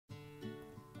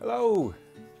Hello,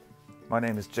 my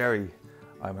name is Jerry.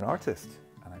 I'm an artist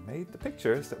and I made the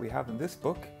pictures that we have in this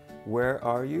book, Where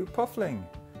Are You, Puffling?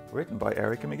 Written by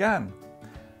Erika McGann.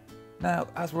 Now,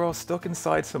 as we're all stuck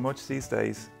inside so much these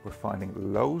days, we're finding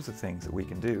loads of things that we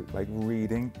can do, like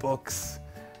reading books.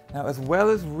 Now, as well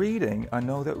as reading, I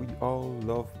know that we all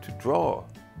love to draw.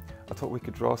 I thought we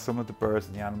could draw some of the birds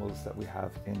and the animals that we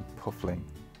have in Puffling.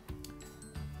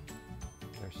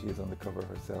 There she is on the cover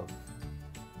herself.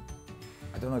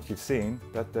 I don't know if you've seen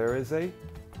that there is a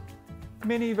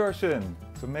mini version.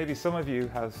 So maybe some of you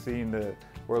have seen the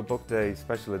World Book Day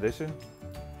special edition.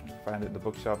 Found it in the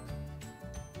bookshop.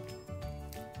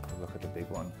 Look at the big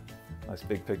one. Nice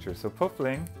big picture. So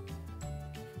Puffling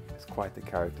is quite the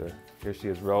character. Here she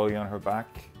is rolling on her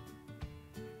back.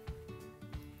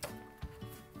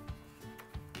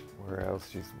 Where else?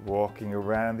 She's walking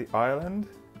around the island.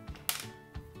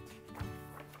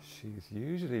 She's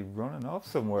usually running off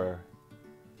somewhere.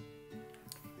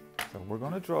 So we're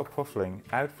going to draw Puffling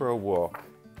out for a walk.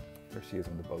 There she is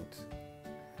on the boat.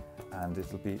 And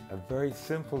it'll be a very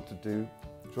simple to do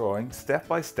drawing, step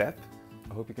by step.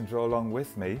 I hope you can draw along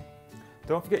with me.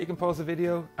 Don't forget you can pause the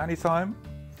video anytime.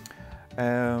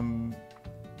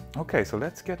 Okay, so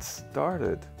let's get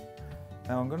started.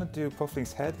 Now I'm going to do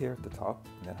Puffling's head here at the top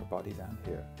and then her body down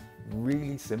here.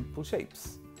 Really simple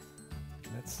shapes.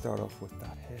 Let's start off with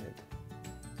that head.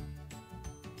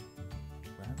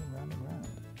 Round and round and round.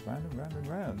 Round and round and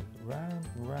round. Round,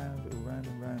 round, round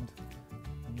and round.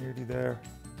 I'm nearly there.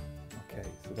 Okay,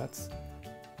 so that's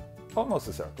almost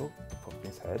a circle, the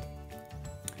Puffling's head.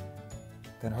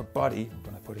 Then her body, I'm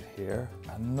going to put it here,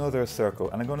 another circle,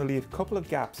 and I'm going to leave a couple of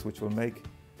gaps which will make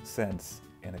sense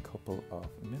in a couple of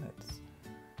minutes.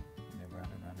 And then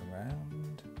round and round and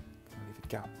round. I'll leave a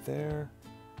gap there,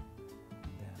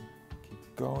 and then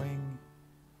keep going.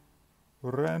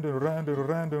 Round and round and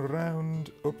round and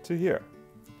round up to here.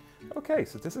 Okay,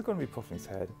 so this is going to be Puffling's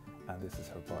head, and this is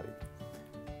her body.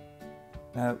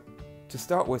 Now, to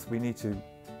start with, we need to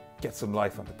get some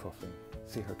life onto Puffling,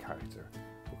 see her character.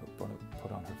 We're going to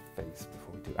put on her face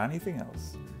before we do anything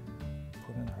else.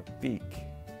 Put in her beak.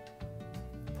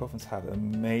 Puffins have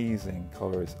amazing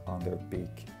colours on their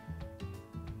beak.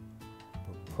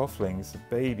 But Pufflings, the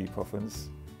baby Puffins,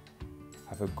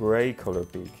 have a grey colour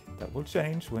beak that will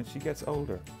change when she gets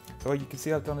older. So you can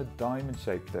see I've done a diamond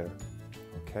shape there.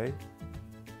 Okay,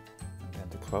 and then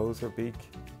to close her beak,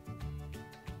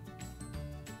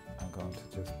 I'm going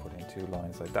to just put in two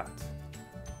lines like that.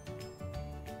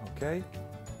 Okay,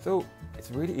 so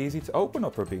it's really easy to open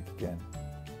up her beak again.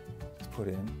 Just put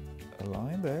in a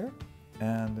line there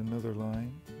and another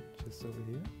line just over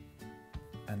here.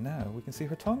 And now we can see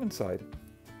her tongue inside.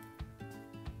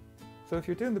 So if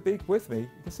you're doing the beak with me,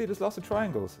 you can see there's lots of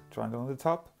triangles. Triangle on the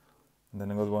top, and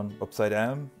then another one upside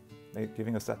down,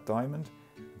 giving us that diamond.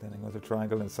 Then another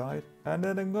triangle inside, and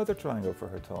then another triangle for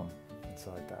her tongue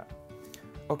inside that.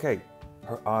 Okay,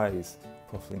 her eyes.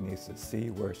 Puffling needs to see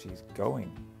where she's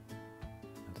going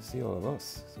and to see all of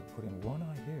us. So put in one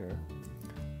eye here,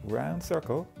 round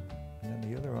circle, and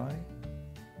then the other eye,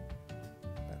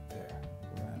 right there,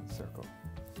 round circle.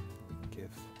 We can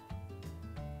give her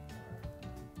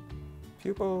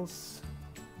pupils,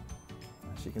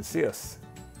 and she can see us.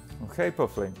 Okay,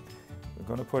 Puffling, we're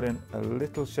going to put in a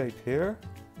little shape here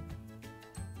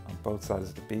on both sides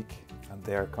of the beak, and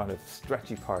they're kind of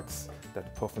stretchy parts that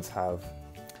the puffins have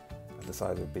at the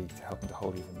side of the beak to help them to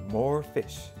hold even more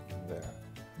fish in there.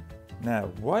 Now,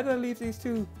 why did I leave these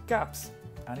two gaps?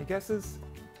 Any guesses?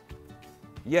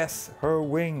 Yes, her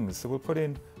wings. So we'll put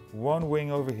in one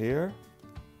wing over here.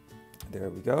 There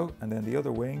we go. And then the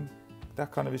other wing,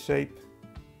 that kind of a shape,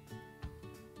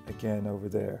 again over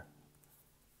there.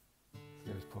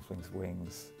 There's Puffling's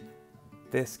wings.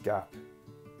 This gap,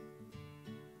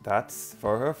 that's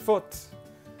for her foot.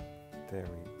 There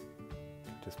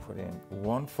we just put in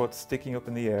one foot sticking up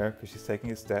in the air because she's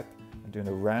taking a step and doing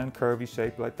a round curvy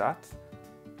shape like that.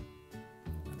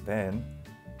 And then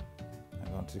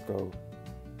I'm going to go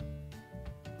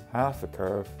half a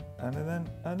curve and then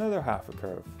another half a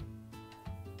curve.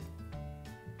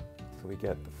 So we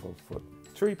get the full foot.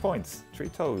 3 points, 3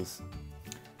 toes.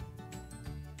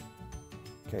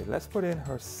 Okay, let's put in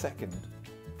her second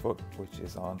foot, which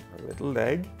is on her little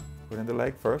leg. Put in the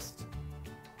leg first,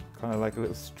 kind of like a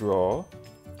little straw.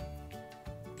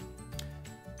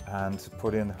 And to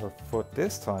put in her foot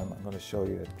this time, I'm going to show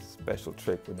you a special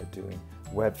trick when you're doing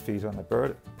webbed feet on a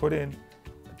bird. Put in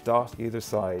a dot either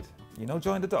side. You know,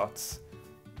 join the dots.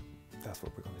 That's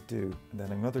what we're going to do. And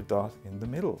then another dot in the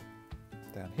middle,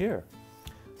 down here.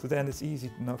 So then it's easy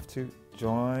enough to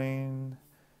join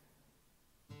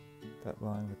that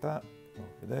line with that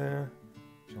over there,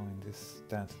 join this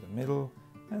down to the middle,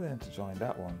 and then to join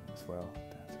that one as well.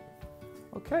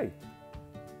 Okay.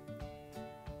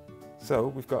 So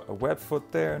we've got a web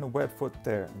foot there and a web foot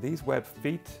there. And these web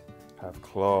feet have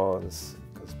claws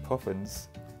because puffins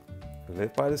who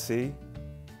live by the sea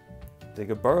dig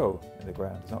a burrow in the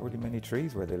ground. There's not really many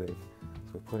trees where they live.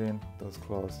 So we put in those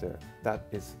claws there. That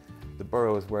is, the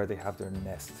burrow is where they have their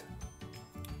nest.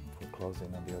 Put claws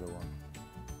in on the other one.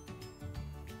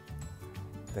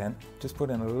 Then just put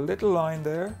in a little line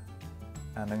there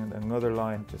and then another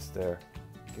line just there.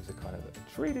 Gives it kind of a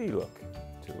 3D look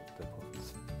to the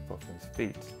Puffling's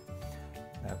feet.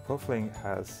 Now Puffling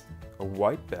has a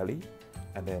white belly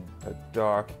and then a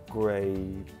dark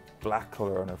grey black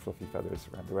colour on her fluffy feathers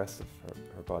around the rest of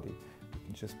her body. You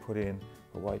can just put in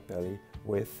a white belly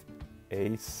with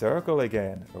a circle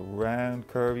again, a round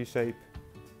curvy shape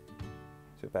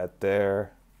to about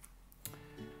there,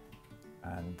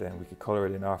 and then we could colour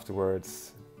it in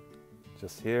afterwards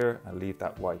just here and leave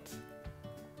that white.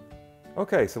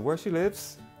 Okay, so where she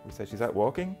lives, we said she's out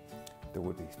walking. There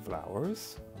would be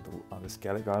flowers. On the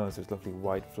Skellig Islands, there's lovely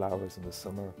white flowers in the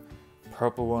summer.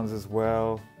 Purple ones as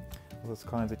well. All those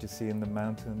kinds that you see in the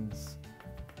mountains.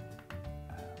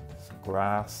 And some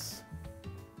grass.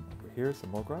 Over here,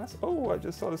 some more grass. Oh, I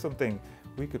just thought of something.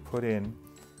 We could put in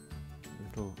a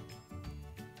little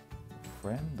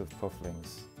friend of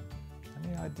Puffling's.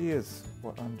 Any ideas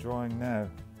what I'm drawing now?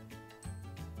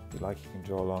 If you like, you can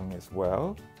draw along as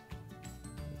well.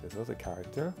 This other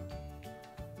character.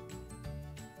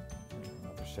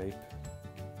 Another shape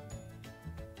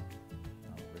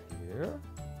over here.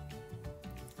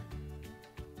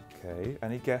 Okay,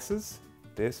 any guesses?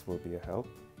 This will be a help.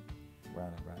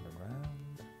 Round and round and round.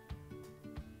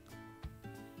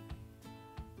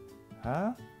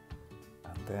 Huh?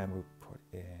 And then we'll put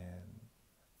in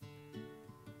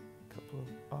a couple of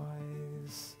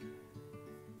eyes.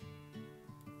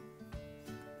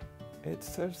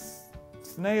 It's a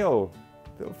snail,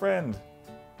 little friend.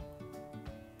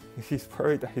 He's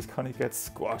worried that he's going to get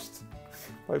squashed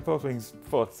by Puffling's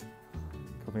foot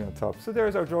coming on top. So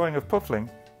there's our drawing of Puffling.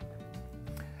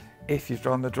 If you've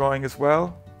drawn the drawing as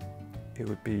well, it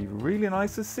would be really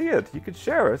nice to see it. You could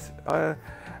share it.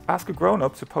 Ask a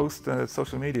grown-up to post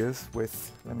social medias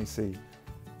with, let me see,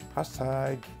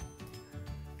 hashtag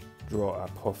draw a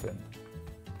puffin.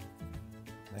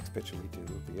 Next picture we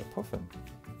do will be a puffin.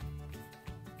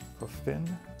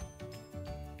 Puffin.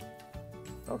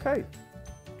 Okay.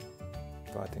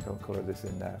 So I think I'll colour this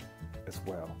in now as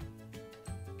well.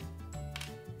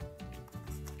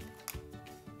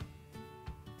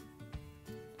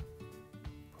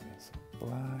 Put in some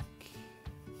black.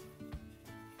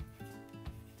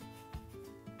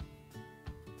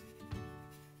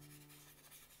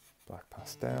 Black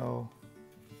pastel.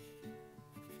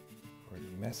 Very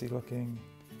messy looking.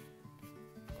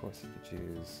 Of course you could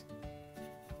use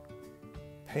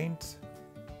paint,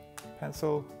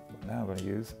 pencil, but now I'm going to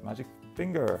use magic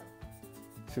finger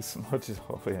to smudge it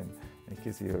all in. It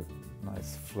gives you a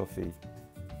nice fluffy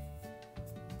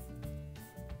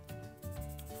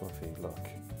look.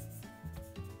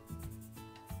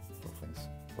 Puffling's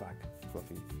black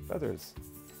fluffy feathers.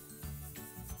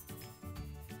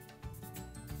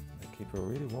 They keep her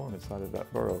really warm inside of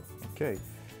that burrow. Okay,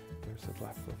 there's her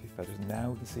black fluffy feathers.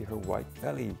 Now we can see her white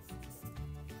belly.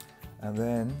 And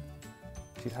then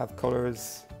she'd have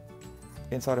colours.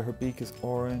 Inside of her beak is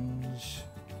orange.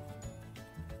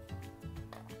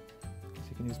 So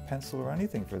you can use pencil or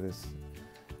anything for this.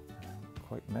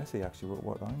 Quite messy actually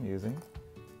what I'm using.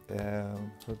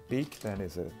 Her beak then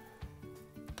is a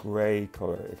grey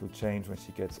colour. It will change when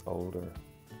she gets older.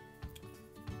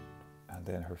 And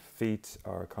then her feet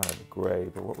are kind of grey,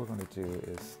 but what we're going to do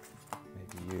is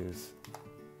maybe use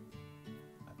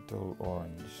a dull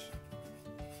orange.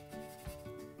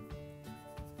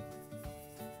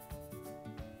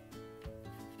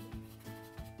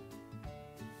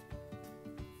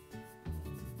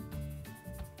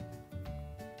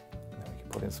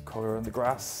 Put in some colour on the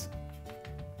grass.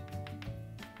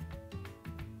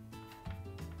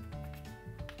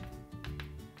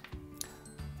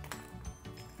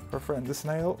 Her friend the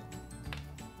snail.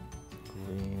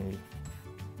 Greeny